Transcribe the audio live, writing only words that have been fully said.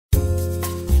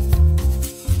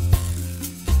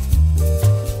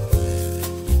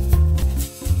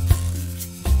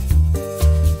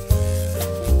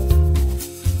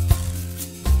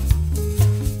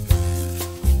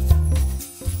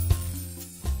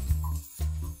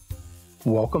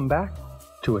Welcome back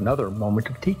to another Moment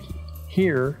of Tiki,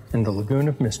 here in the Lagoon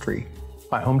of Mystery,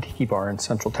 my home tiki bar in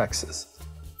Central Texas.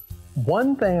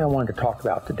 One thing I wanted to talk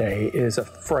about today is a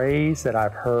phrase that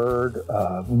I've heard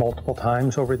multiple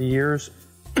times over the years.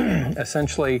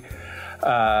 Essentially,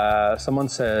 someone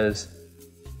says,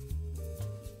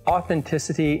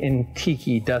 authenticity in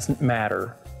tiki doesn't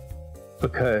matter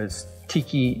because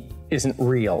tiki isn't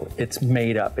real, it's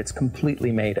made up, it's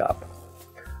completely made up.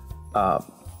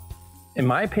 In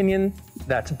my opinion,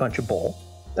 that's a bunch of bull.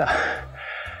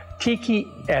 Tiki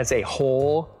as a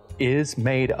whole is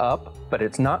made up, but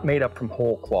it's not made up from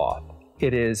whole cloth.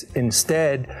 It is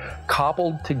instead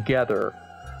cobbled together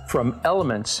from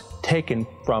elements taken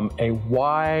from a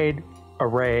wide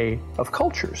array of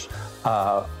cultures,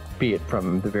 be it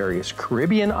from the various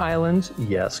Caribbean islands.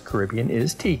 Yes, Caribbean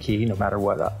is tiki, no matter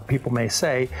what people may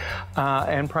say,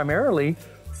 and primarily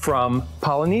from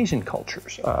Polynesian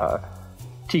cultures.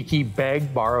 Tiki begs,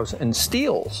 borrows, and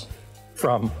steals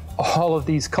from all of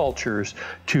these cultures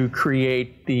to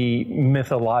create the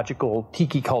mythological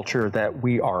tiki culture that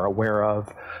we are aware of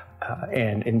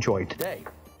and enjoy today.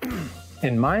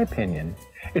 In my opinion,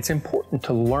 it's important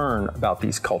to learn about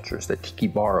these cultures that tiki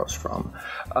borrows from.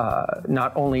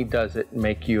 Not only does it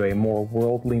make you a more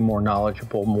worldly, more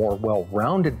knowledgeable, more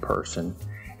well-rounded person,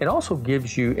 it also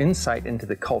gives you insight into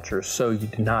the culture so you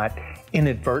do not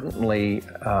inadvertently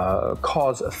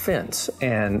cause offense.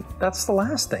 And that's the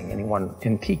last thing anyone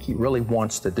in tiki really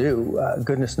wants to do.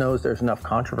 Goodness knows there's enough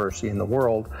controversy in the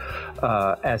world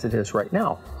as it is right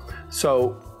now.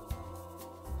 So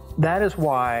that is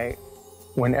why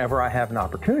whenever I have an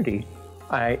opportunity,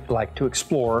 I like to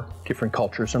explore different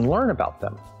cultures and learn about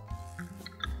them.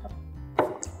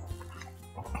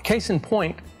 Case in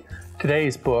point,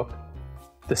 today's book,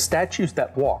 The Statues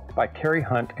That Walked by Terry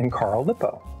Hunt and Carl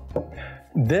Lipo.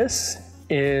 This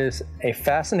is a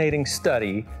fascinating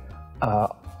study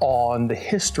on the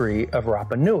history of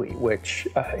Rapa Nui, which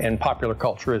in popular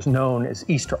culture is known as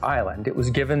Easter Island. It was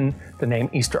given the name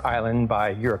Easter Island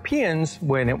by Europeans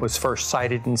when it was first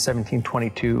sighted in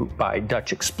 1722 by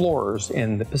Dutch explorers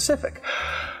in the Pacific.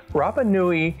 Rapa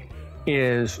Nui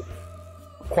is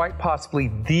quite possibly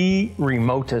the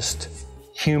remotest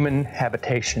human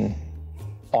habitation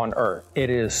on Earth. It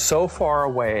is so far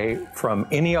away from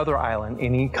any other island,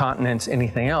 any continents,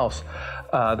 anything else.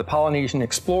 The Polynesian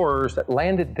explorers that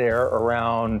landed there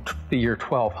around the year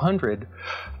 1200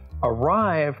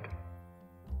 arrived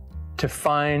to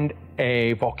find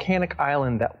a volcanic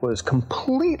island that was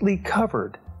completely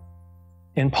covered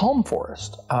in palm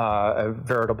forest, a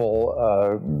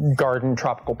veritable garden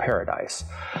tropical paradise.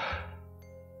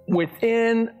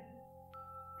 Within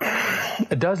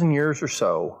a dozen years or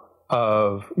so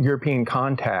of European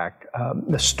contact,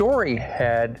 the story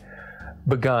had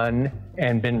begun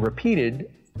and been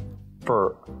repeated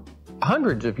for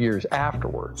hundreds of years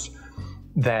afterwards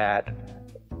that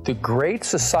the great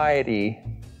society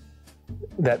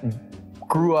that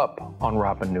grew up on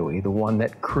Rapa Nui, the one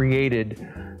that created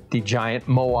the giant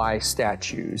Moai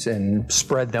statues and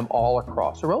spread them all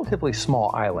across a relatively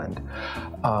small island,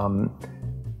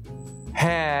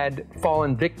 had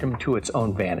fallen victim to its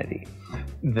own vanity.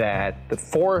 That the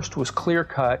forest was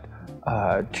clear-cut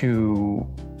to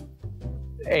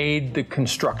aid the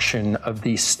construction of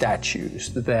these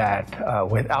statues, that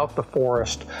without the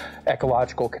forest,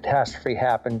 ecological catastrophe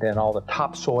happened and all the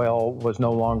topsoil was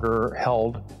no longer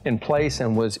held in place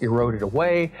and was eroded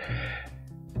away.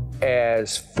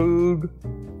 As food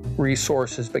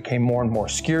resources became more and more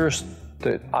scarce,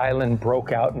 the island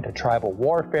broke out into tribal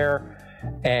warfare,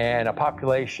 and a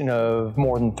population of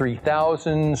more than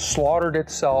 3,000 slaughtered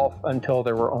itself until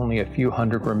there were only a few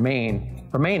hundred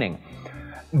remaining.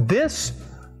 This,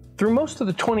 through most of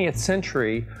the 20th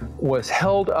century, was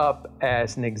held up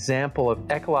as an example of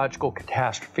ecological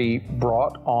catastrophe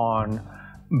brought on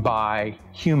by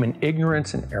human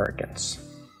ignorance and arrogance.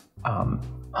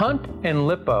 Hunt and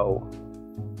Lipo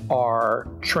are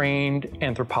trained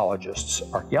anthropologists,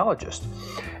 archaeologists,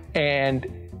 and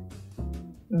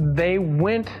they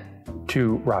went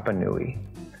to Rapa Nui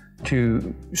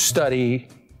to study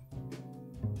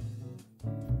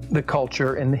the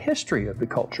culture and the history of the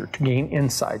culture, to gain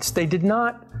insights. They did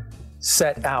not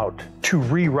set out to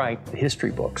rewrite the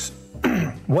history books.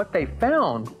 What they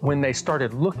found when they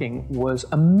started looking was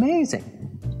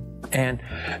amazing. And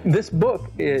this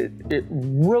book, it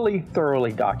really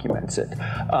thoroughly documents it.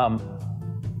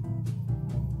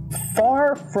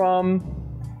 Far from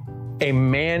a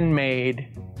man-made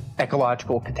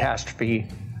ecological catastrophe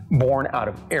born out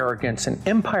of arrogance and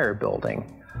empire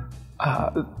building,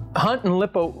 Hunt and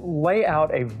Lipo lay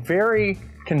out a very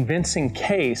convincing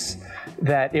case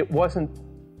that it wasn't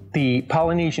the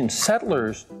Polynesian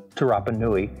settlers to Rapa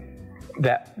Nui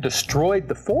that destroyed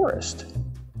the forest,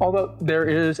 although there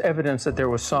is evidence that there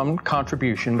was some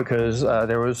contribution because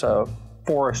there was a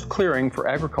forest clearing for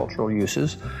agricultural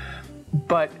uses,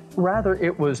 but rather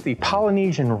it was the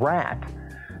Polynesian rat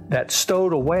that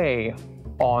stowed away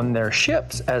on their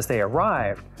ships as they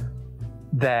arrived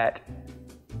that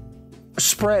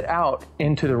spread out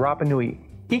into the Rapa Nui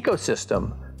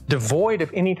ecosystem devoid of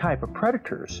any type of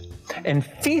predators and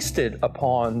feasted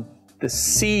upon the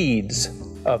seeds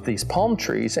of these palm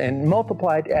trees and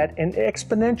multiplied at an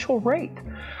exponential rate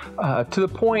to the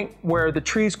point where the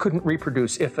trees couldn't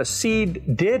reproduce. If a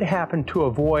seed did happen to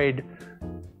avoid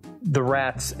the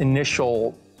rat's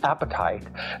initial appetite,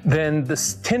 then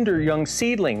this tender young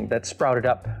seedling that sprouted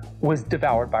up was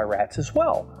devoured by rats as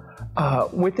well.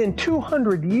 Within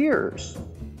 200 years,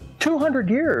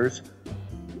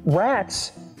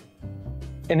 rats,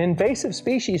 an invasive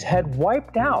species, had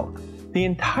wiped out the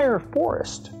entire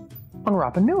forest on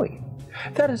Rapa Nui.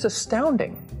 That is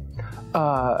astounding.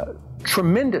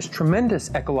 Tremendous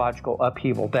ecological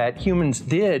upheaval that humans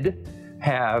did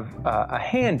have a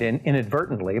hand in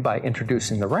inadvertently by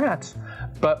introducing the rats,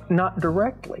 but not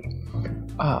directly.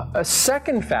 A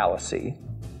second fallacy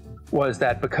was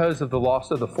that because of the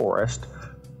loss of the forest,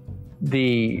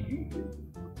 the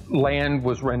land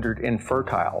was rendered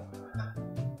infertile.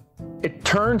 It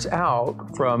turns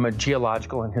out, from a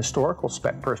geological and historical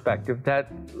perspective,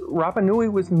 that Rapa Nui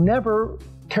was never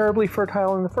terribly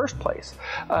fertile in the first place.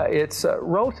 It's a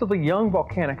relatively young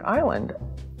volcanic island,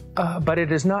 but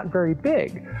it is not very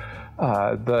big.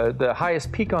 The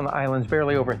highest peak on the island is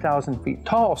barely over 1,000 feet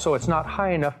tall, so it's not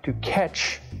high enough to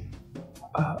catch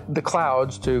the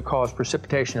clouds to cause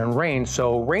precipitation and rain,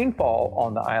 so rainfall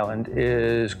on the island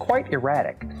is quite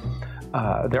erratic.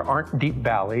 There aren't deep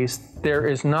valleys. There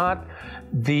is not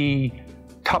the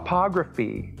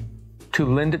topography to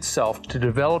lend itself to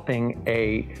developing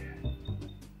a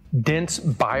dense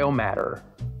biomatter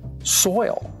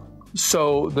soil.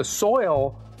 So the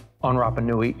soil on Rapa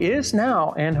Nui is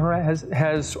now and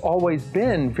has always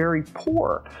been very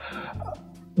poor.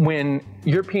 When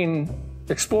European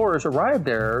explorers arrived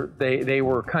there, they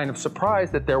were kind of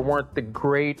surprised that there weren't the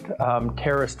great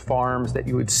terraced farms that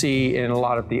you would see in a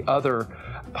lot of the other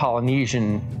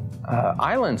Polynesian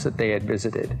islands that they had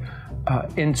visited.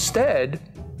 Instead,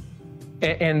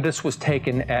 and this was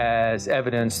taken as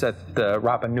evidence that the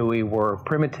Rapa Nui were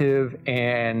primitive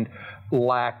and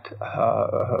lacked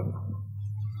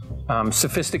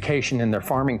sophistication in their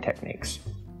farming techniques.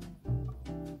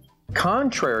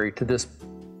 Contrary to this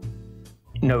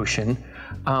notion,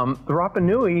 the Rapa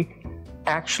Nui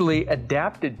actually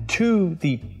adapted to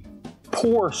the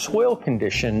poor soil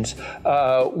conditions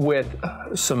with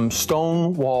some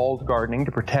stone-walled gardening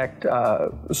to protect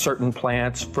certain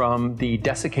plants from the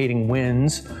desiccating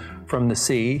winds from the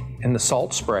sea and the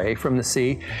salt spray from the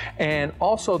sea. And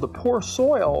also the poor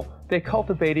soil they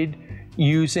cultivated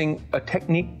using a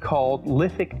technique called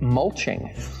lithic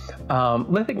mulching.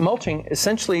 Lithic mulching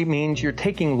essentially means you're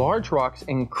taking large rocks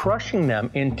and crushing them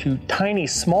into tiny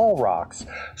small rocks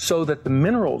so that the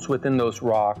minerals within those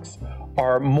rocks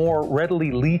are more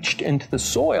readily leached into the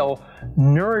soil,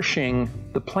 nourishing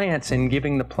the plants and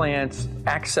giving the plants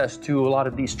access to a lot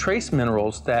of these trace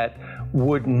minerals that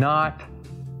would not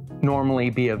normally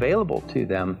be available to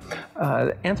them.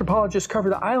 Anthropologists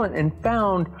covered the island and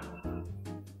found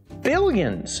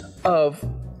billions of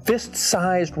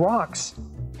fist-sized rocks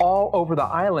all over the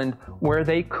island where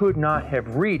they could not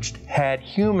have reached had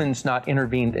humans not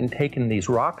intervened and taken these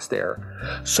rocks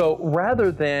there. So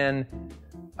rather than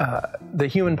the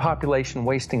human population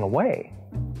wasting away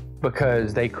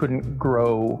because they couldn't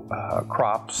grow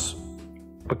crops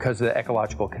because of the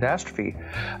ecological catastrophe,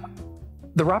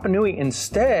 the Rapa Nui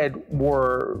instead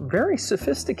were very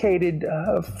sophisticated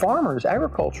farmers,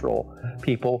 agricultural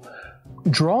people,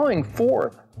 drawing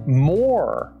forth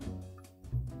more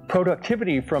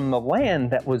productivity from the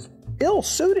land that was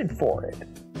ill-suited for it,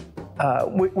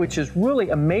 which is really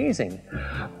amazing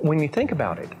when you think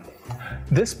about it.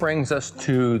 This brings us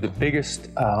to the biggest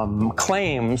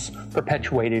claims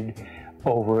perpetuated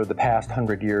over the past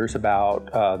 100 years about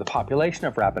the population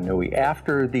of Rapa Nui.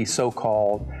 After the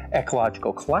so-called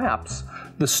ecological collapse,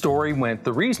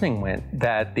 the reasoning went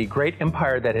that the great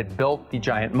empire that had built the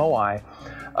giant Moai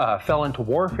fell into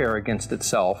warfare against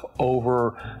itself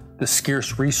over the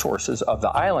scarce resources of the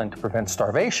island to prevent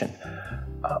starvation.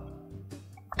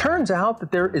 Turns out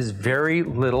that there is very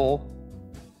little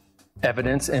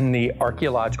evidence in the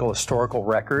archaeological historical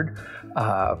record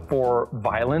for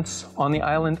violence on the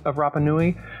island of Rapa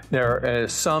Nui. There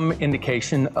is some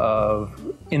indication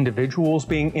of individuals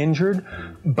being injured,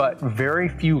 but very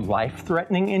few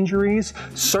life-threatening injuries.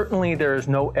 Certainly there is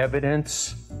no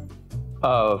evidence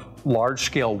of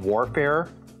large-scale warfare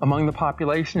among the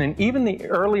population, and even the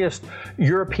earliest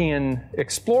European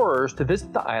explorers to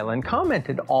visit the island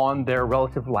commented on their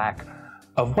relative lack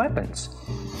of weapons.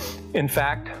 In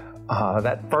fact,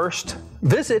 that first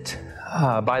visit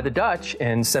by the Dutch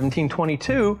in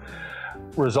 1722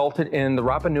 resulted in the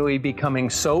Rapa Nui becoming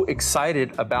so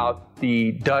excited about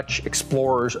the Dutch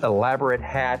explorers' elaborate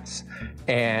hats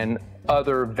and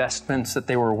other vestments that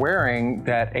they were wearing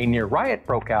that a near riot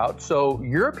broke out. So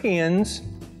Europeans,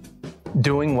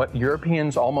 doing what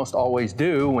Europeans almost always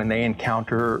do when they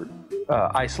encounter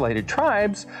isolated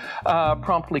tribes,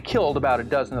 promptly killed about a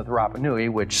dozen of the Rapa Nui,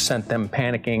 which sent them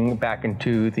panicking back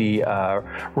into the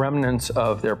remnants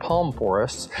of their palm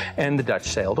forests, and the Dutch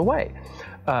sailed away.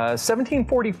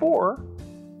 1744,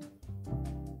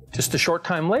 just a short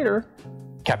time later,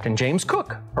 Captain James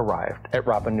Cook arrived at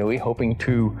Rapa Nui hoping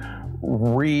to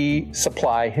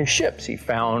resupply his ships. He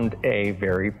found a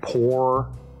very poor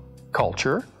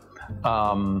culture,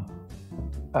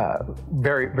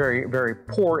 very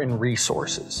poor in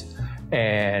resources,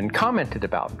 and commented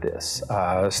about this.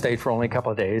 Stayed for only a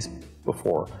couple of days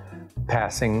before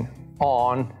passing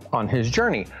on his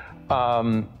journey.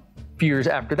 A few years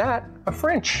after that, a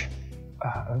French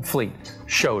fleet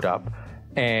showed up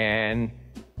and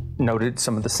noted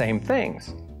some of the same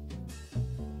things.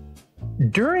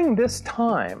 During this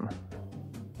time,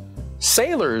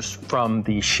 sailors from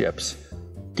these ships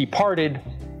departed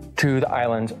to the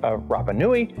islands of Rapa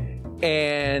Nui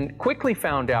and quickly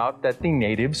found out that the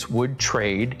natives would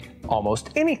trade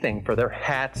almost anything for their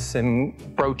hats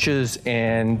and brooches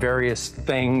and various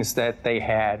things that they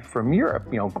had from Europe,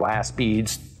 you know, glass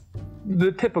beads,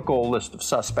 the typical list of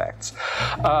suspects.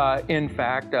 In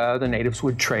fact, the natives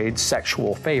would trade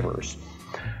sexual favors.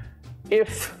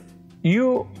 If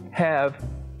you have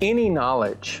any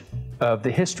knowledge of the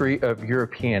history of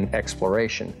European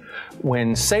exploration,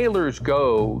 when sailors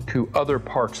go to other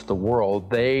parts of the world,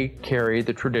 they carry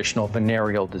the traditional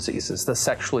venereal diseases, the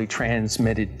sexually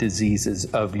transmitted diseases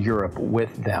of Europe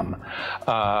with them.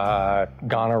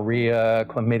 Gonorrhea,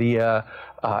 chlamydia.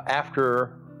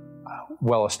 After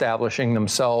well establishing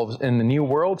themselves in the New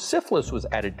World, syphilis was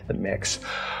added to the mix.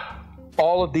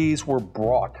 All of these were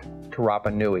brought to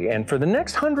Rapa Nui, and for the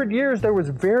next 100 years there was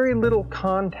very little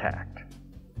contact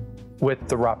with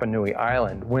the Rapa Nui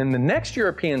island. When the next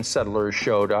European settlers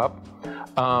showed up,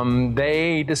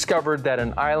 they discovered that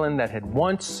an island that had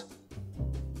once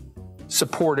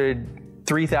supported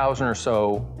 3,000 or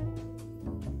so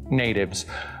natives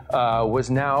was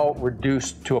now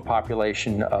reduced to a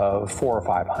population of 400 or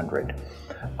 500.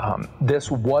 This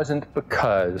wasn't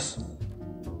because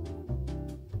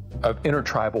of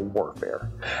intertribal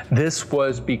warfare. This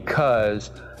was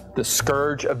because the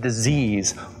scourge of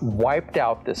disease wiped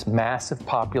out this massive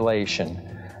population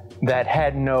that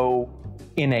had no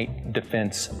innate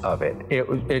defense of it.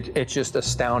 It's just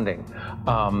astounding.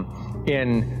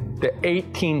 In the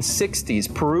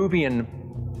 1860s, Peruvian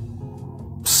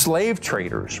slave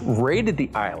traders raided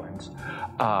the islands,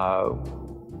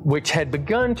 which had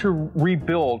begun to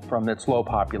rebuild from its low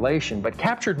population, but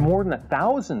captured more than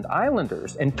 1,000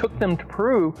 islanders and took them to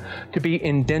Peru to be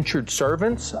indentured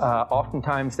servants.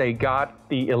 Oftentimes they got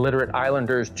the illiterate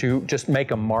islanders to just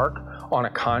make a mark on a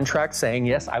contract saying,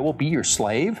 yes, I will be your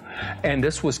slave, and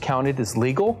this was counted as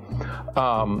legal.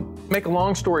 Make a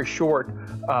long story short,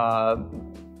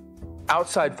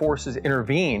 outside forces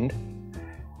intervened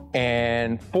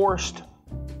and forced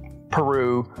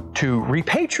Peru to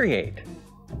repatriate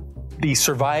the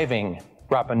surviving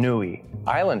Rapa Nui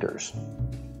islanders,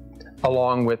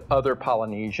 along with other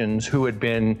Polynesians who had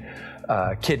been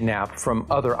kidnapped from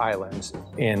other islands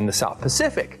in the South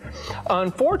Pacific.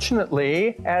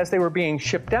 Unfortunately, as they were being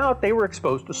shipped out, they were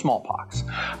exposed to smallpox.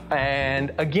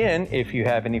 And again, if you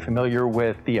have any familiar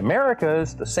with the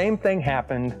Americas, the same thing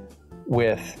happened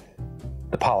with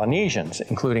the Polynesians,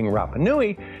 including Rapa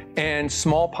Nui, and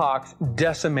smallpox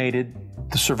decimated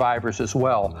the survivors as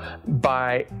well.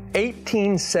 By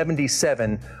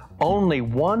 1877, only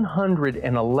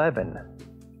 111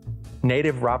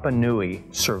 native Rapa Nui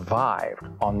survived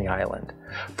on the island,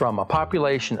 from a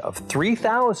population of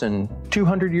 3,000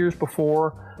 200 years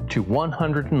before to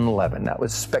 111. That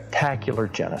was spectacular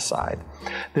genocide.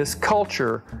 This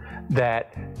culture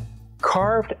that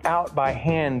carved out by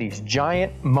hand these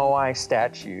giant Moai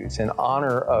statues in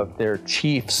honor of their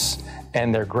chiefs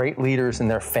and their great leaders and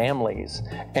their families,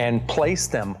 and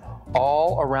placed them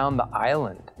all around the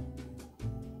island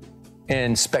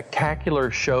in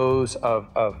spectacular shows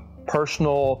of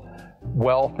personal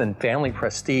wealth and family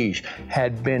prestige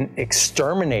had been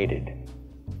exterminated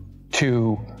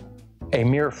to a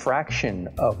mere fraction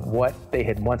of what they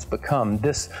had once become.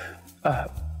 This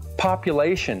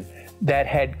population that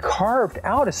had carved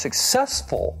out a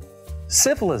successful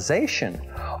civilization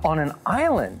on an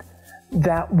island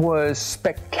that was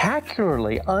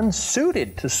spectacularly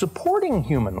unsuited to supporting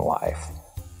human life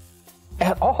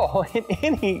at all in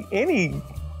any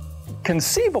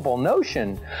conceivable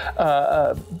notion.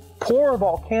 Poor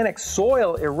volcanic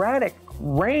soil, erratic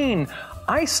rain,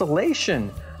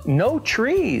 isolation, no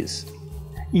trees.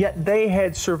 Yet they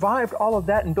had survived all of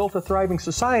that and built a thriving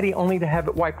society only to have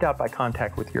it wiped out by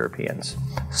contact with Europeans.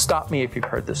 Stop me if you've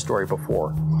heard this story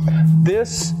before.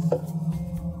 This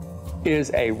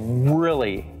is a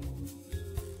really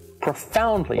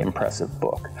profoundly impressive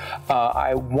book.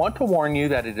 I want to warn you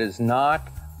that it is not,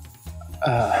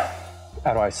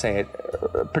 how do I say it,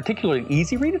 particularly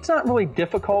easy read. It's not really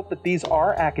difficult, but these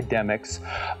are academics.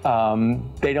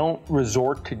 They don't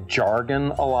resort to jargon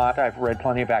a lot. I've read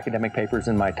plenty of academic papers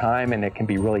in my time, and it can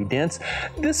be really dense.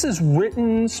 This is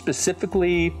written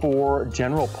specifically for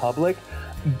general public,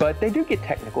 but they do get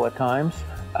technical at times.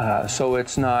 So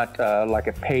it's not like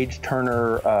a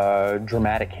page-turner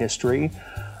dramatic history,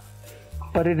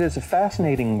 but it is a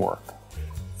fascinating work,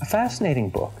 a fascinating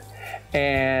book.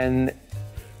 And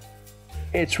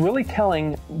it's really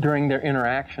telling during their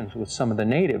interactions with some of the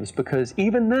natives, because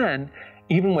even then,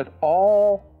 even with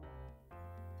all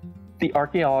the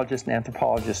archaeologists and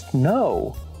anthropologists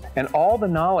know, and all the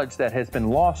knowledge that has been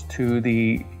lost to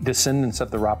the descendants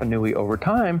of the Rapa Nui over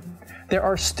time, there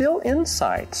are still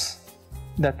insights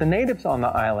that the natives on the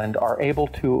island are able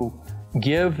to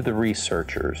give the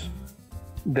researchers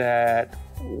that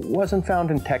wasn't found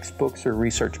in textbooks or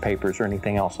research papers or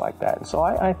anything else like that. And so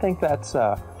I think that's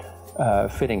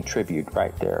fitting tribute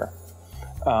right there.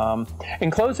 In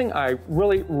closing, I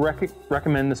really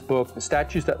recommend this book. The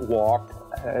Statues That Walked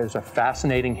is a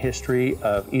fascinating history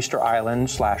of Easter Island /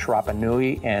 Rapa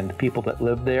Nui and the people that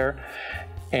live there.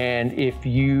 And if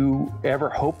you ever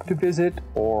hope to visit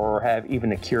or have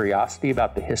even a curiosity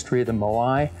about the history of the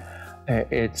Moai,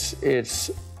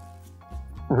 it's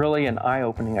really an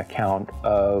eye-opening account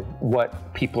of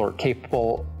what people are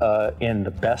capable in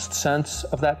the best sense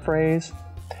of that phrase,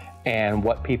 and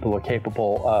what people are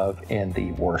capable of in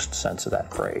the worst sense of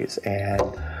that phrase. And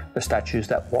The Statues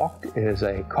That Walked is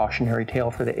a cautionary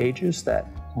tale for the ages that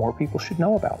more people should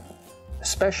know about,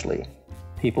 especially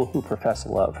people who profess a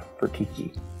love for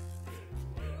Tiki.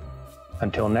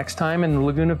 Until next time in the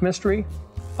Lagoon of Mystery,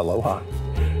 aloha.